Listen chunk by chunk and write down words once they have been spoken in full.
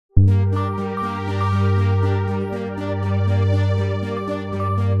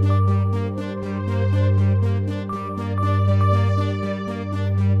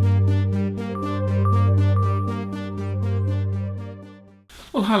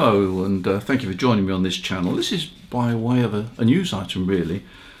Well, hello, and thank you for joining me on this channel. This is by way of a news item, really.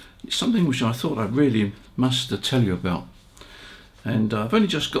 It's something which I thought I really must tell you about. And I've only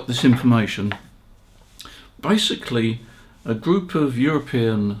just got this information. Basically, a group of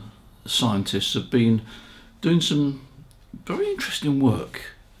European scientists have been doing some very interesting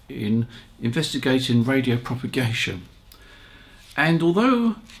work in investigating radio propagation. And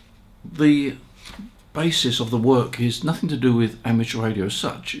although the basis of the work is nothing to do with amateur radio as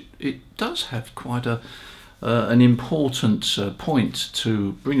such, it does have quite an important point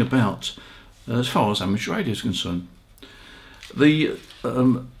to bring about as far as amateur radio is concerned. The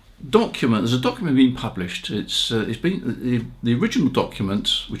document, there's a document being published. It's been the original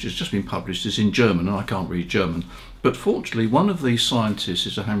document, which has just been published, is in German, and I can't read German. But fortunately, one of these scientists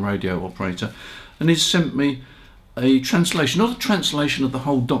is a ham radio operator, and he's sent me a translation, not a translation of the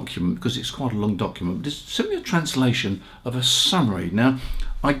whole document because it's quite a long document, but it's simply a translation of a summary. Now,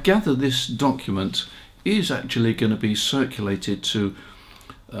 I gather this document is actually going to be circulated to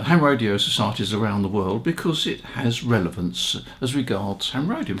ham radio societies around the world because it has relevance as regards ham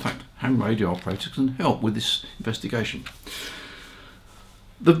radio. In fact, ham radio operators can help with this investigation.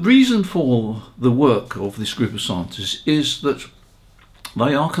 The reason for the work of this group of scientists is that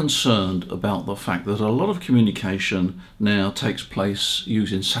they are concerned about the fact that a lot of communication now takes place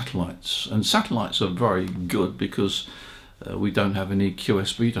using satellites, and satellites are very good because we don't have any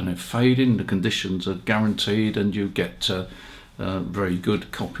QSB, don't have fading, the conditions are guaranteed, and you get very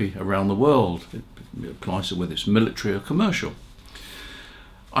good copy around the world. It applies to whether it's military or commercial.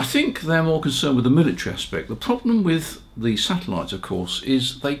 I think they're more concerned with the military aspect. The problem with the satellites, of course,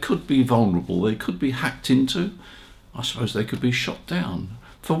 is they could be vulnerable, they could be hacked into. I suppose they could be shot down.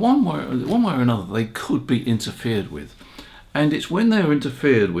 For one way or another, they could be interfered with. And it's when they're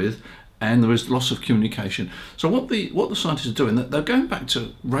interfered with and there is loss of communication. So what the scientists are doing, they're going back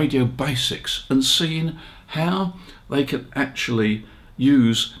to radio basics and seeing how they can actually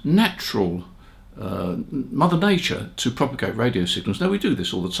use natural Mother Nature to propagate radio signals. Now, we do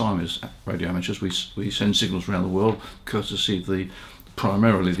this all the time as radio amateurs. We send signals around the world courtesy of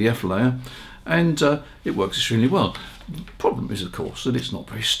primarily the F layer. And it works extremely well. The problem is, of course, that it's not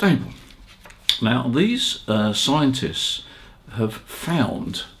very stable. Now, these scientists have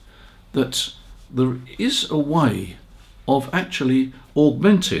found that there is a way of actually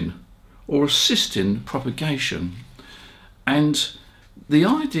augmenting or assisting propagation. And the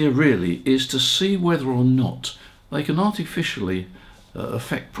idea really is to see whether or not they can artificially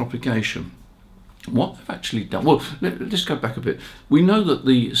affect propagation. What they've actually done, well, let's go back a bit. We know that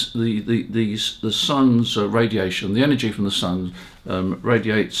the sun's radiation, the energy from the sun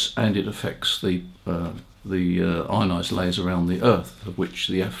radiates, and it affects the ionized layers around the Earth, of which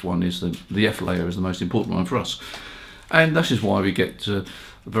the F1 is the F layer is the most important one for us. And that is why we get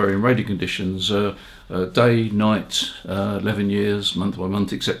varying radio conditions, day, night, 11 years, month by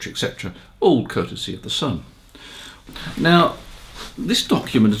month, etc., etc., all courtesy of the sun. Now, this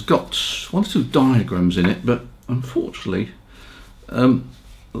document has got one or two diagrams in it, but unfortunately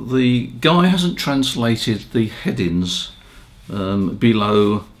the guy hasn't translated the headings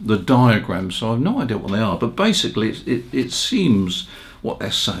below the diagram, so I have no idea what they are. But basically it seems what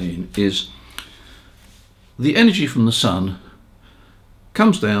they're saying is the energy from the sun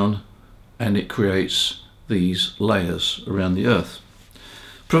comes down and it creates these layers around the Earth.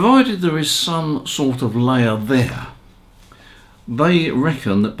 Provided there is some sort of layer there, they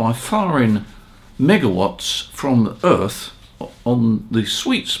reckon that by firing megawatts from Earth on the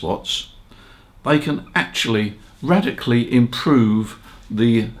sweet spots, they can actually radically improve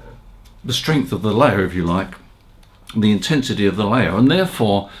the strength of the layer, if you like, the intensity of the layer, and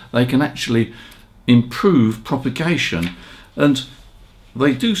therefore they can actually improve propagation. And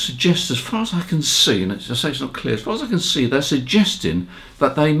they do suggest, as far as I can see, and I say it's not clear, as far as I can see, they're suggesting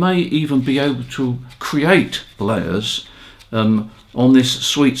that they may even be able to create layers on this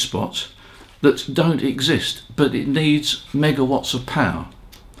sweet spot that don't exist, but it needs megawatts of power.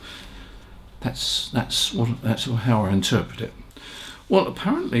 That's how I interpret it. Well,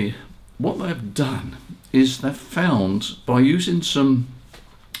 apparently what they've done is they've found, by using some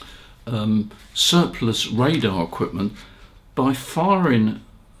surplus radar equipment, by firing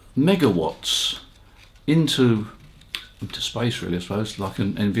megawatts into space, really, I suppose, like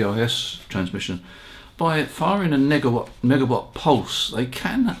an NVIS transmission, by firing a megawatt pulse, they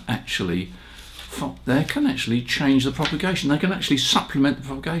can actually change the propagation. They can actually supplement the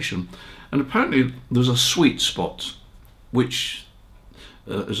propagation. And apparently there's a sweet spot, which,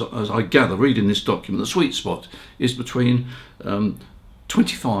 as I gather, reading this document, the sweet spot is between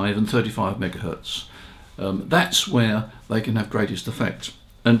 25 and 35 megahertz. That's where they can have greatest effect.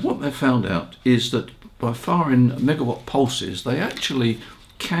 And what they've found out is that by firing megawatt pulses, they actually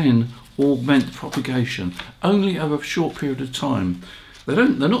can augment propagation only over a short period of time. They're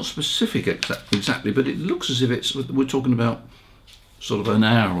not specific exactly, but it looks as if we're talking about sort of an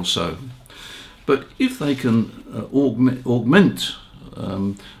hour or so. But if they can augment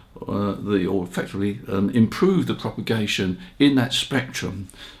or effectively improve the propagation in that spectrum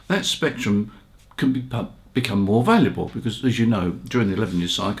can become more valuable, because, as you know, during the 11-year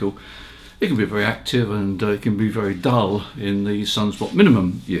cycle, it can be very active and it can be very dull in the sunspot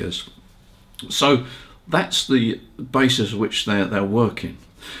minimum years. So that's the basis of which they're working.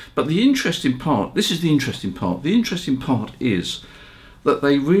 But the interesting part, this is the interesting part, is that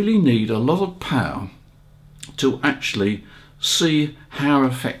they really need a lot of power to actually see how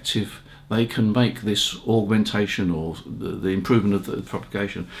effective they can make this augmentation or the improvement of the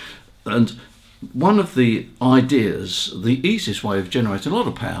propagation. And one of the ideas, the easiest way of generating a lot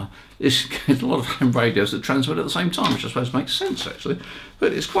of power, is get a lot of ham radios that transmit at the same time, which I suppose makes sense actually.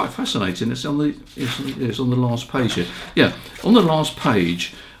 But it's quite fascinating. It's on the last page here. Yeah, on the last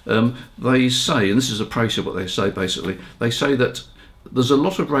page, they say, and this is a praise of what they say basically, they say that there's a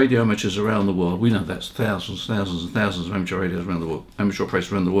lot of radio amateurs around the world. We know that's thousands and thousands of amateur radios around the world, amateur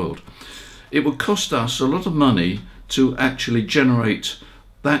operators around the world. It would cost us a lot of money to actually generate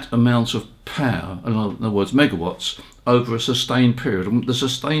that amount of power, in other words megawatts, over a sustained period. And the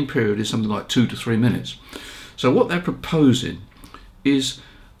sustained period is something like 2 to 3 minutes. So what they're proposing is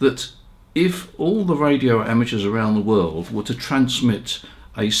that if all the radio amateurs around the world were to transmit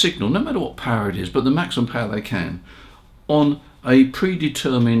a signal, no matter what power it is, but the maximum power they can, on a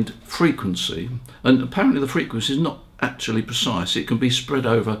predetermined frequency, and apparently the frequency is not actually precise, it can be spread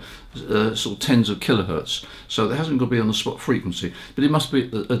over sort of tens of kilohertz, so it hasn't got to be on the spot frequency, but it must be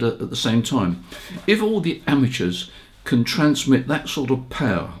at the same time. If all the amateurs can transmit that sort of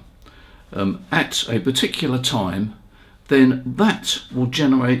power at a particular time, then that will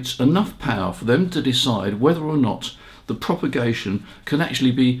generate enough power for them to decide whether or not the propagation can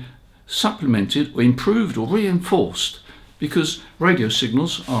actually be supplemented or improved or reinforced, because radio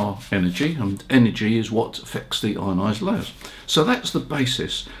signals are energy, and energy is what affects the ionised layers. So that's the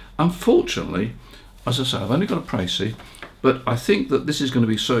basis. Unfortunately, as I say, I've only got a précis, but I think that this is going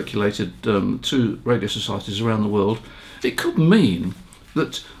to be circulated to radio societies around the world. It could mean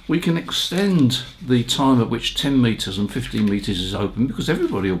that we can extend the time at which 10 metres and 15 metres is open, because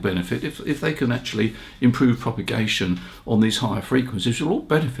everybody will benefit if they can actually improve propagation on these higher frequencies. We'll all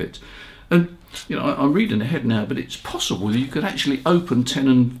benefit. And you know, I'm reading ahead now, but it's possible that you could actually open 10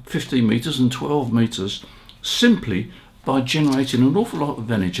 and 15 metres and 12 metres simply by generating an awful lot of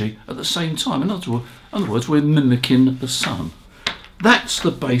energy at the same time. In other words, we're mimicking the sun. That's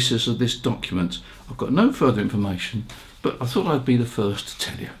the basis of this document. I've got no further information, but I thought I'd be the first to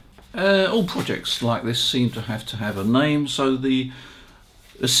tell you. All projects like this seem to have a name, so the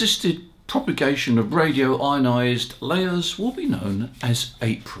assisted propagation of radio ionised layers will be known as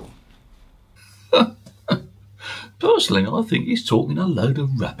April. Personally, I think he's talking a load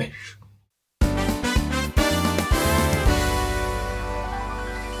of rubbish.